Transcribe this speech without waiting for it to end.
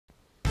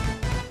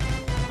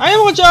はい、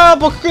こんにちは。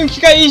僕くん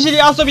機械いじり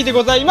遊びで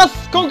ございま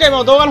す。今回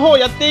も動画の方を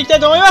やっていきたい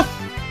と思います。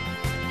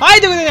はい、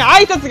ということでね、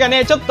挨拶が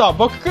ね、ちょっと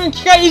僕くん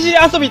機械いじり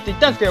遊びって言っ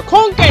たんですけど、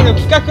今回の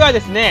企画は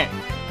ですね、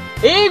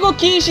英語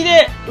禁止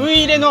でウ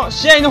イイレの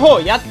試合の方を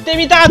やって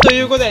みたと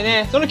いうことで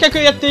ね、その企画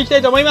をやっていきた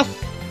いと思いま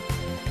す。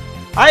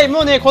はい、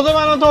もうね、言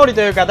葉の通り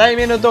というか、題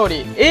名の通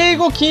り、英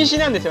語禁止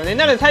なんですよね。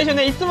なので最初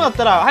ね、いつもだっ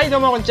たら、はい、どう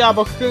もこんにちは、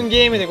僕くん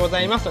ゲームでご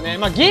ざいますとね、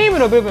ゲーム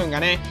の部分が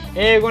ね、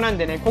英語なん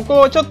でね、ここ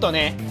をちょっと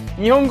ね、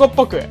日本語っ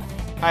ぽく、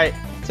はい、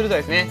すると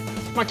ですね、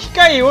機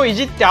械をい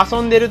じって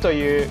遊んでると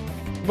いう、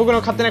僕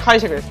の勝手な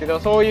解釈ですけど、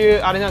そうい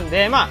うあれなん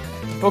で、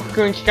僕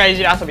くん機械い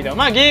じり遊びと、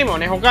ゲームを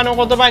ね、他の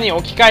言葉に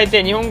置き換え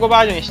て日本語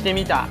バージョンにして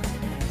みた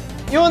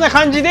ような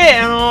感じで、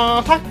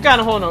サッカー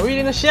の方のウイイ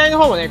レの試合の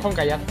方もね、今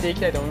回やってい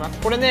きたいと思います。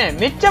これね、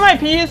めっちゃ前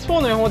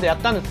PS4 の方でやっ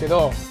たんですけ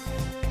ど、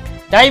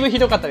だいぶひ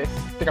どかったです。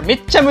てかめっ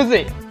ちゃむず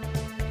い。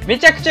め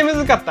ちゃくちゃむ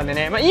ずかったんで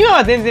ね、今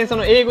は全然そ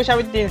の英語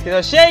喋っていいんですけ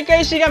ど、試合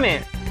開始画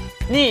面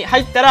に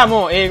入ったら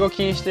もう英語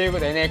禁止というこ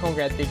とでね、今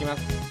回やっていきま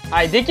す。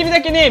はい、できる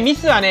だけね、ミ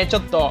スはね、ちょ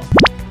っと、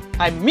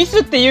はい、ミス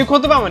っていう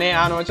言葉もね、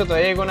ちょっと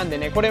英語なんで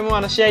ね、これ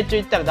も試合中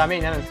言ったらダメ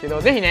になるんですけ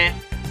ど、ぜひね、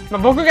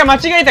僕が間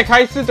違えた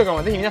回数とか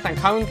もぜひ皆さん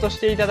カウント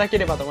していただけ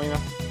ればと思いま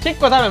す。結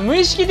構多分無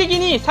意識的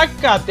にサ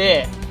ッカーっ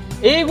て、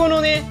英語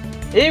の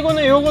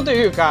用語と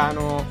いうか、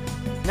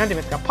なんていう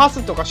んですか、パ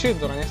スとかシュー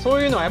トとかね、そ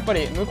ういうのはやっぱ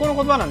り向こうの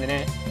言葉なんで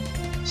ね、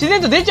自然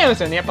と出ちゃうんで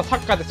すよね。やっぱサ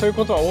ッカーってそういう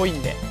ことは多い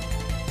んで。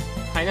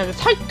はい、なので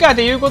サッカー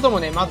で言うことも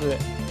ね、まず、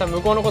多分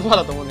向こうの言葉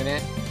だと思うんでね。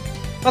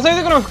そういう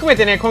ところも含め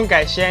てね、今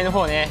回試合の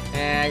方ね、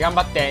頑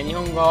張って日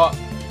本語、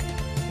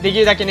でき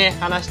るだけね、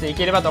話してい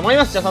ければと思い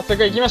ます。じゃあ早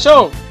速行きまし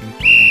ょ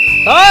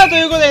う。さあ、と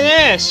いうことで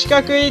ね、四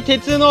角い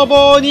鉄の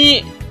棒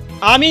に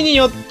網に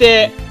よっ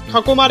て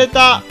囲まれ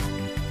た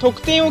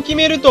得点を決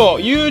めると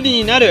有利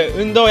になる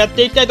運動をやっ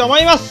ていきたいと思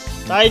いま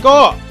す。さあ、行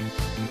こう。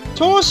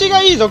調子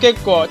がいいぞ、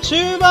結構。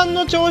中盤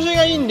の調子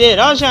がいいんで、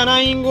ラジャ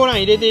ナインゴラン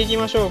入れていき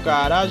ましょう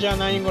か。ラジャ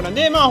ナインゴラン。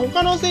で、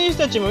他の選手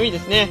たちもいいで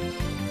すね。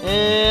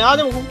で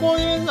もこ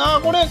れ、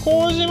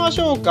こうしまし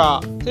ょう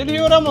か。セルヒ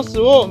オ・ラモス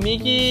を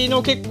右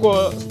の結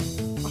構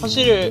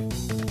走る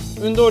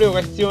運動量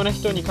が必要な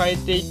人に変え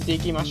ていってい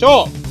きまし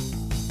ょ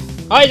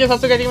う。はい、じゃあ早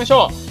速やっていきまし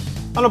ょ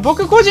う。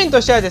僕個人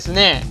としてはです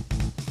ね、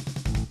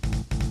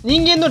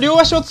人間の両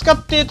足を使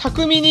って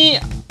巧みに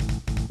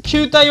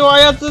球体を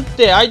操っ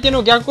て相手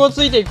の逆を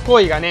ついていく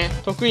行為がね、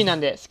得意なん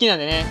で、好きなん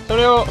でね、そ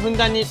れをふん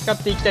だんに使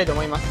っていきたいと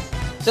思います。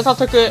じゃあ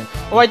早速、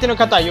お相手の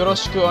方よろ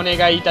しくお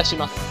願いいたし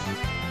ます。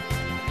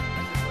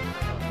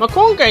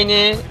今回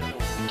ね、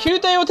球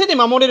体を手で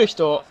守れる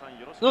人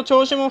の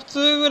調子も普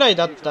通ぐらい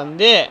だったん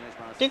で、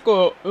結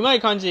構うま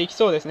い感じでいき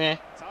そうですね。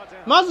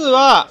まず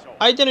は、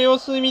相手の様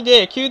子見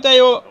で球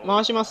体を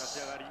回しま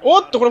す。お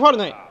っと、これファール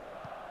ない。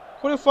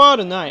これファー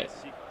ルない。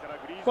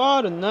ファ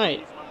ールな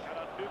い。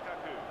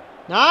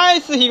ナ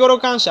イス、日頃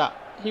感謝。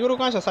日頃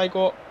感謝最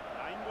高。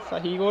さあ、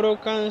日頃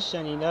感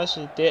謝に出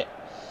して、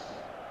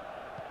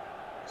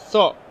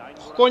そ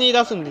う、ここに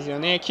出すんですよ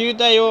ね。球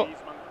体を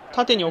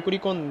縦に送り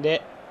込ん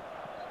で、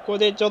ここ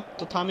でちょっ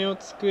とためを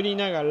作り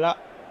ながら、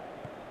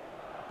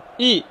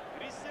完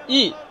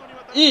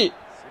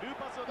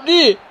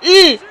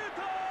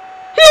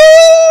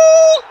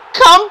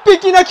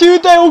璧な球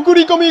体送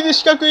り込み、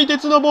四角い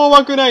鉄の棒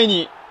枠内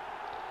に。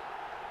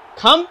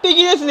完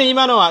璧ですね、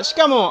今のは。し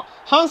かも、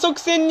反則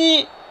線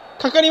に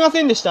かかりま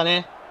せんでした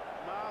ね。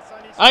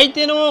相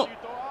手の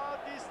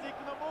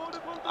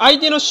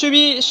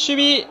守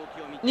備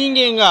人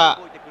間が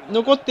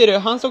残ってる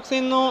反則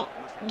線の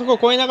とこ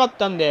越えなかっ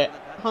たんで、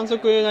反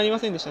則になりま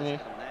せんでした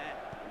ね。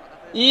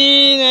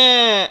いい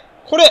ね。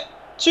これ、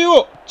中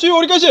央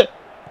折り返し。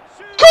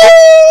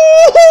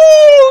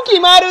決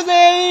まる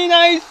ぜ。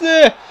ナイス。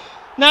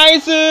ナ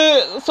イス。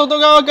外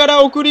側から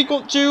中央送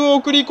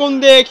り込ん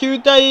で、球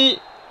体、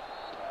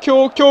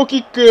強キ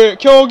ック、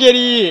強蹴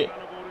り。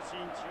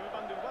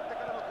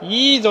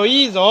いいぞ、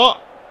いいぞ。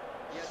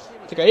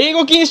てか、英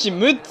語禁止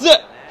6つ。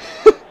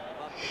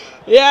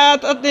いやー、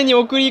縦に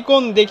送り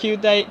込んで、球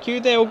体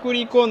送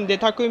り込んで、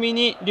巧み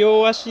に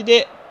両足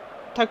で、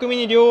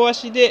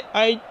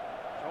相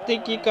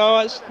手か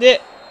わし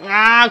て、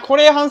こ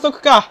れ反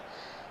則か。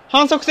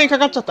反則線か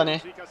かっちゃった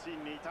ね。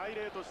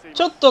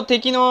ちょっと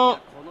敵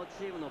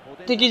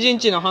陣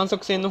地の反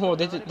則線の方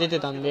出て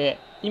たんで、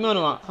今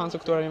のは反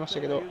則取られまし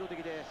たけど、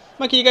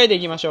切り替えて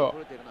いきましょ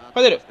う。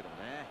勝てる。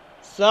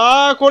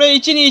さあ、これ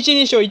 1-2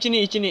 しよう。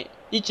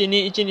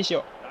1-2 し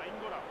よ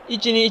う。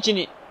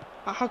1-2。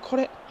こ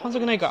れ、反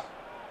則ないか。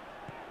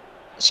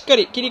しっか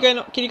り、切り替え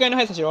の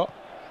速さしよ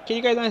う。切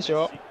り替えの速さし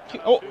よう。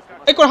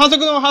これ反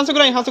則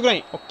ライン。オ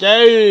ッケ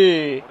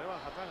ー。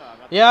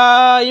い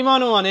やー、今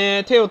のは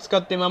ね、手を使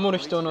って守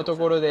る人のと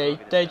ころで1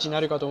対1に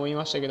なるかと思い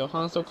ましたけど、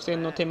反則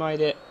線の手前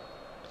で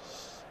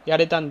や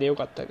れたんでよ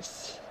かったで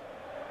す。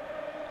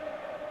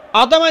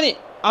頭に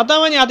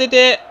当て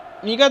て、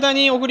味方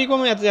に送り込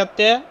むやつやっ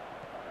て。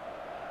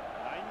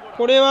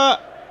これは、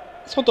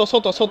外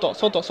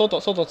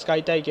使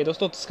いたいけど、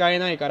外使え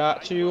ないから、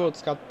中央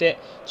使って、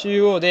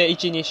中央で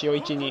1-2しよう、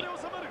1-2。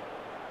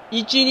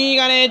1-2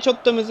がね、ちょっ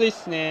とむずいっ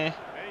すね。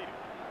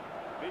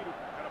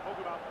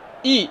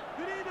いい。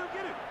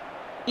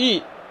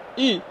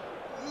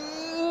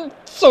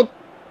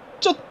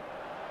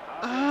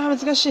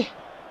難しい。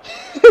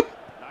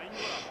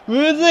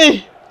むず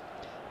い。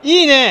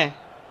いいね。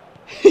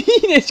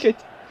いいねしか言っ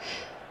て。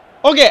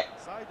オッケー。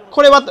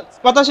これ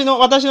私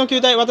の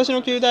球体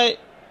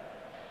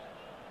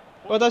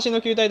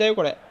だよ、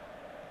これ。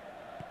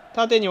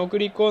縦に送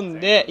り込ん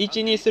で、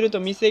1、2すると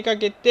見せか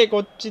けて、こ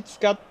っち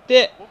使っ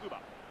て、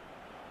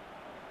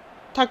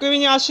巧み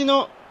に足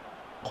の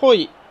ホ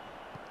イ。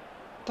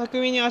巧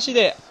みに足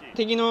で、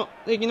敵の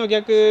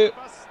逆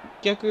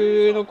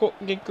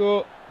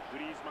を、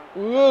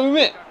うわ、う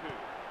めえ。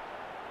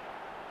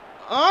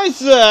ナイ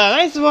スフ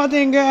ォア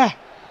テング。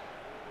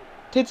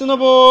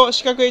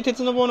四角い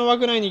鉄の棒の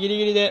枠内にギリ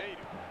ギリで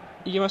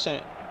行きました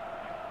ね。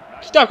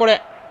来た、こ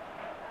れ。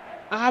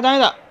ダメ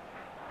だ。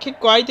結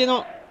構相手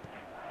の、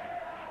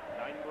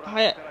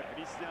早い。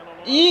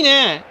いい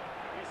ね。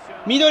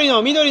緑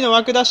の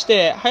枠出し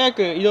て、早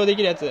く移動で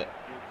きるやつ。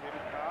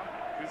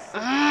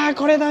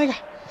これダメか。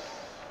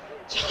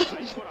プ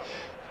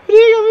レ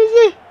ーがむ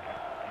ずい。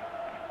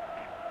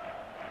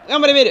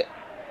頑張れ、ベル。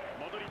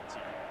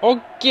オッ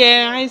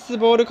ケー、ナイス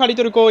ボール刈り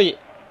取る行為。い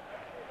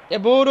や、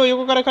ボールを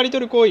横から刈り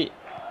取る行為。ちょ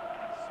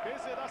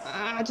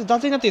っと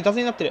雑になっ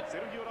てる。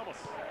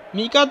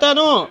味方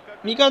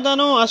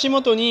の足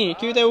元に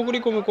球体を送り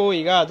込む行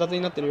為が雑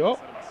になってるよ。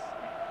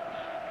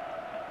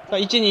さあ、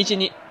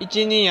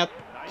1-2やっ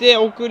て、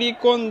送り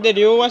込んで、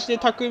両足で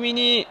巧み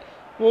に、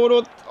ボール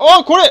を、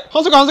これ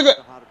反則オッ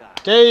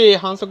ケー、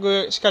反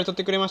則しっかり取っ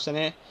てくれました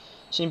ね。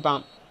審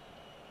判。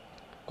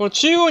この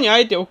中央にあ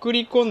えて送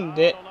り込ん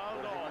で、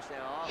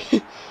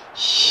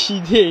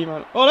ひでえ、今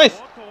の。ナイ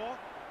ス。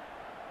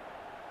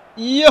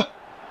いや、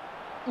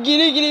ギ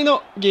リギリ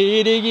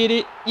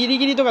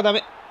とかダ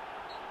メ。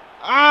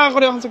こ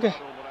れは反則。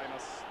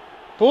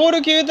ボー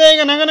ル球体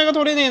がなかなか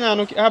取れねえな。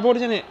ボール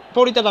じゃねえ。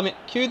ボールいったらダメ。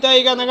球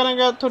体がなかな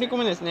か取り込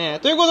めないですね。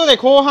ということで、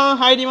後半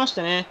入りまし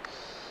たね。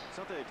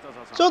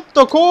ちょっ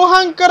と後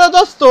半から出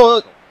す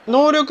と、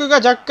能力が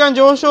若干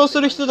上昇す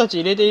る人たち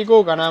入れてい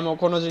こうかな。もう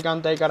この時間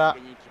帯から。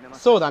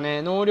そうだ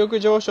ね。能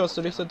力上昇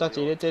する人たち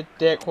入れてっ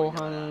て、後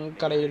半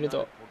から入れる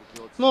と。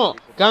もう、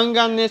ガン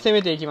ガンね、攻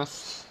めていきま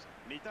す。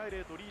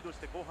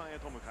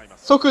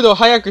速度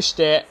速くし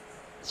て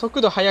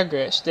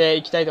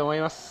いきたいと思い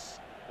ま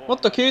す。もっ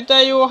と球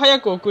体を早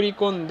く送り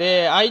込ん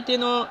で、相手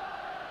の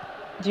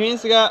ディフェン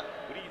スが、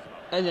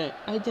相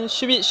手の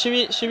守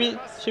備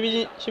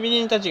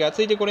人たちが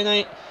ついてこれな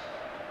い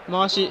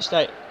回しし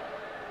たい。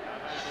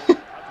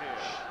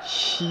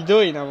ひ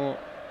どいな、も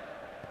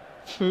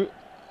う。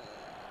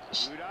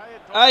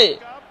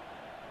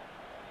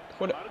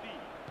これ。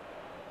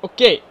オッ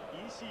ケ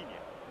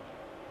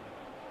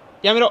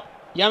ー。や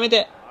め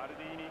て。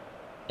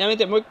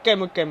もう一回。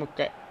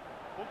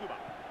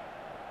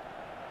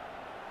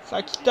さ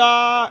あ、来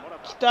た。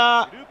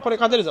これ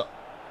勝てるぞ。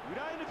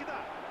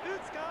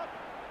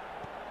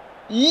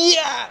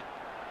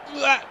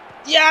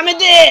やめ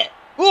て。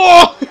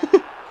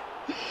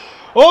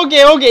オッ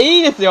ケー、い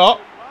いですよ。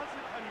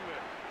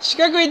四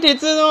角い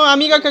鉄の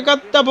網がかかっ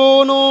た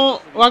棒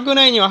の枠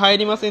内には入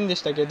りませんで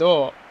したけ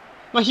ど、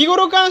日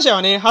頃感謝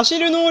はね、走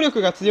る能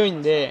力が強い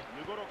んで、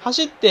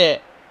走っ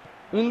て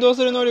運動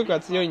する能力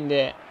が強いん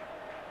で、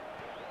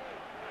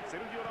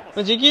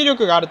持久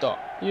力があると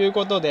いう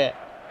ことで、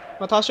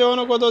多少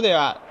のことで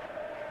は、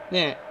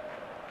ね、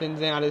全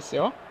然あれです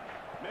よ。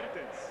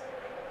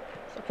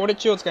これ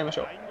中央使いまし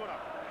ょう。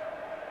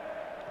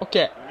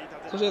OK。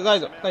そしてサイ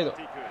ド。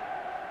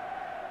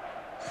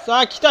さ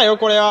あ、来たよ、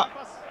これは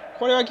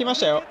来まし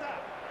たよ。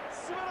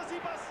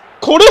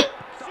これ！い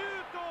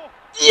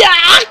や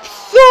ー、く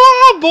そ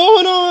ー！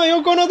棒の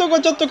横のとこ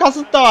ちょっとか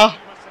すったわ。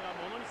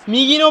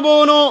右の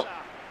棒の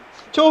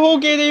長方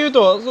形で言う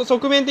と、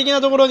側面的な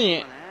ところ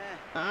に、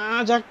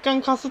若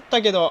干かすっ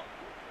たけど、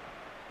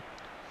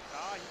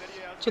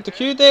ちょっと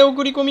球体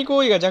送り込み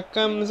行為が若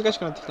干難し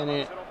くなってきた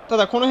ね。た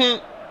だこの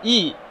辺、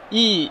い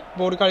い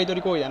ボール刈り取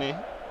り行為だ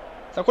ね。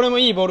さあ、これも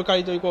いいボール刈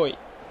り取り行為。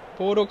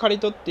ボールを刈り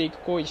取っていく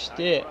行為し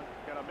て、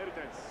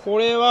こ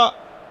れは、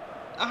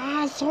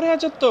それは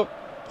ちょっと、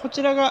こ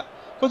ちらが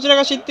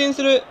失点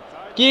する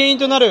原因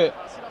となる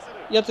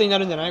やつにな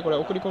るんじゃない？これ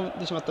送り込ん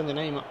でしまったんじゃ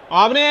ない？今。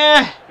危ね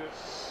え！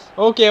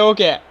オッケ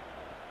ー。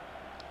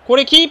こ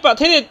れキーパー、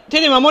手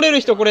で守れる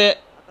人、こ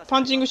れ、パ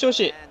ンチングしてほし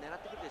い。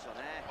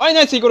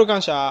ナイスイコール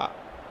感謝。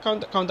カウ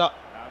ンター。カウンタ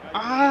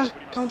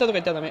ーとか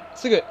言ったらダメ。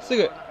すぐ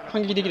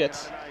反撃できるや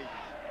つ。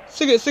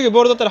すぐ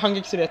ボール取ったら反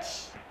撃するや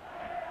つ。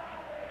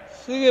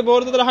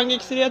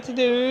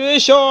で、よ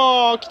いし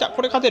ょー！来た！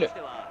これ勝てる。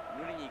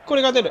オ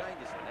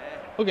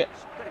ッケ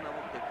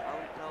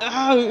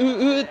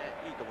ー。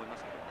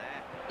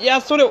い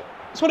や、それ、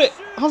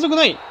反則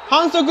ない？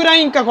反則ラ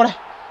インか、これ。く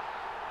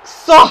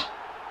そ！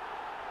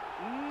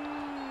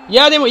い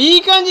や、でもい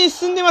い感じに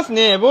進んでます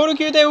ね。ボール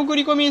球体を送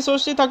り込み、そ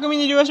して巧み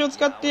に両足を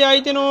使って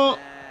相手の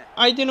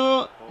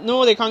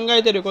脳で考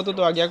えてること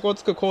とは逆を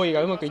つく行為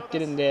がうまくいって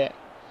るんで、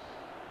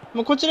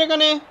もうこちらが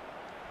ね、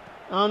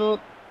おっ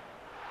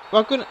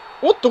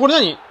と、これ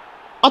何？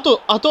反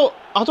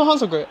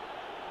則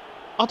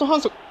あと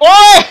反則。おい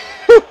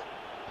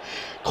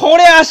こ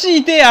れ足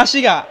痛え、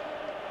足が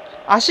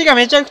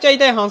めちゃくちゃ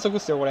痛い反則っ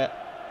すよ、これ。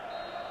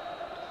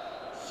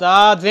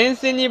さあ、前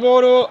線にボ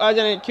ールを、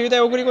球体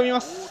を送り込みま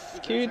す。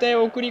球体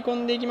を送り込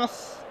んでいきま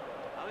す。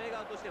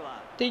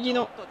敵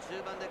の、ちょっ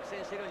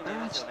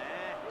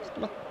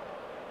と待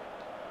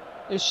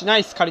って。よし、ナ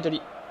イス、刈り取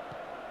り。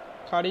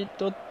刈り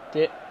取っ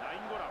て、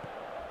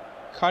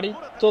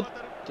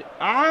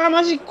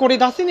マジこれ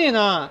出せねえ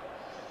な。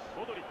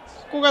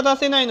ここが出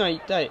せないのは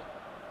痛い。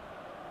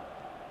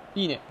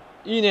いいね。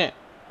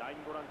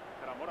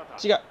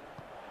違う。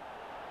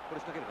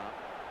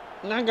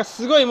なんか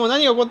すごい、もう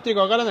何が起こってる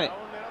かわからない。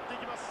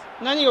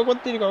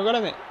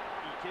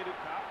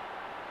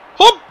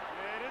ほっ、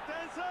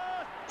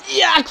い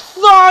やー、く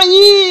そー、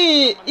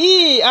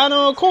いい、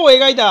弧を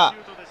描い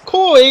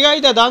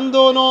た弾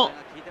道の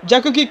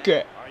弱キッ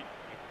ク。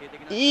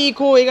いい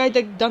弧を描い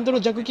た弾道の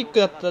弱キック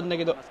だったんだ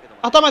けど、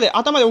頭で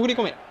送り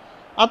込め。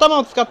頭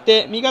を使っ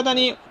て味方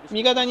に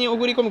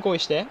送り込む行為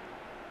して、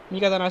味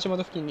方の足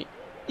元付近に。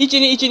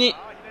1-2、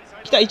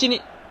来た、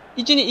1-2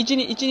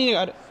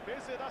がある。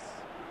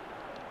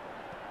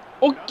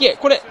オッケー、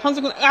これ、反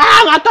則、ま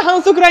た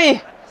反則ライ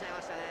ン。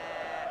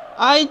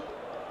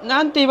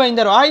なんて言えばいいん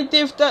だろう。守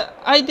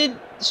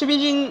備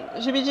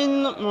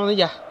陣の、もういい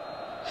や。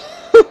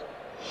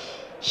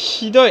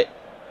ひどい。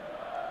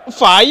フ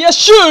ァイヤー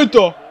シュー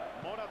ト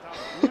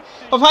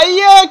ファイ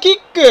ヤーキッ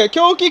ク、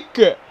強キッ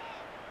ク。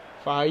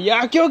ファイ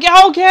ヤー強キッ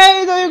ク、オッケ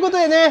ーということ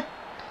でね、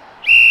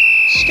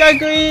四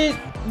角い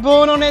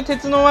棒のね、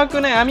鉄の枠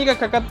ね、網が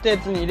かかったや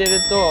つに入れ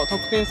ると、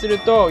得点する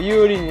と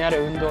有利にな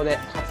る運動で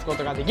勝つこ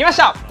とができまし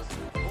た。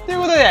という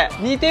ことで、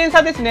2点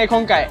差ですね、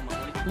今回。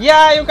い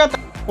やー、よかった。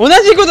同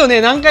じことね、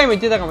何回も言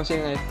ってたかもし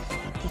れないで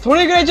す。そ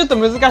れぐらいちょっと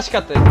難しか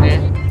ったです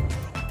ね。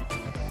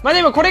まあ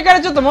でもこれから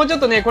もうちょっ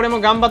とね、これも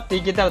頑張って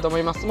いけたらと思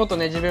います。もっと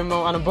ね、自分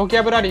もボキ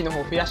ャブラリーの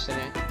方増やしてね。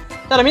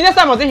ただ皆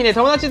さんもぜひね、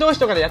友達同士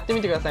とかでやって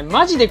みてください。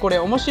マジでこれ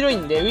面白い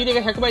んで、ウイイレ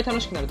が100倍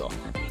楽しくなると。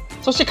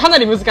そしてかな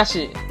り難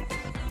しい。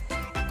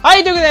は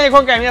い、ということでね、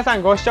今回皆さ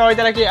んご視聴い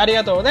ただきあり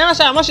がとうございまし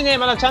た。もしね、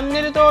まだチャン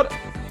ネル登録、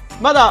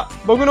まだ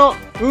僕の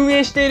運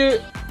営してい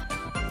る、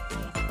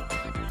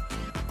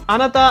あ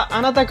なた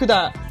く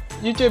だ、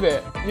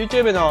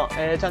YouTube の、チ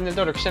ャンネル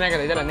登録してない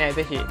方いたらね、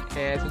ぜひ、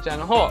そちら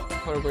の方、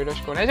登録よろ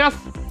しくお願いします。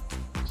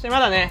そしてま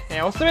だね、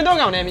おすすめ動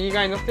画をね、右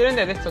側に載せてるん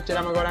で、ぜひそち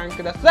らもご覧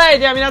ください。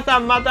では皆さ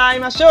んまた会い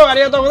ましょう。あ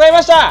りがとうござい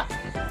ました。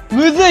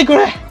むずいこ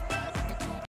れ。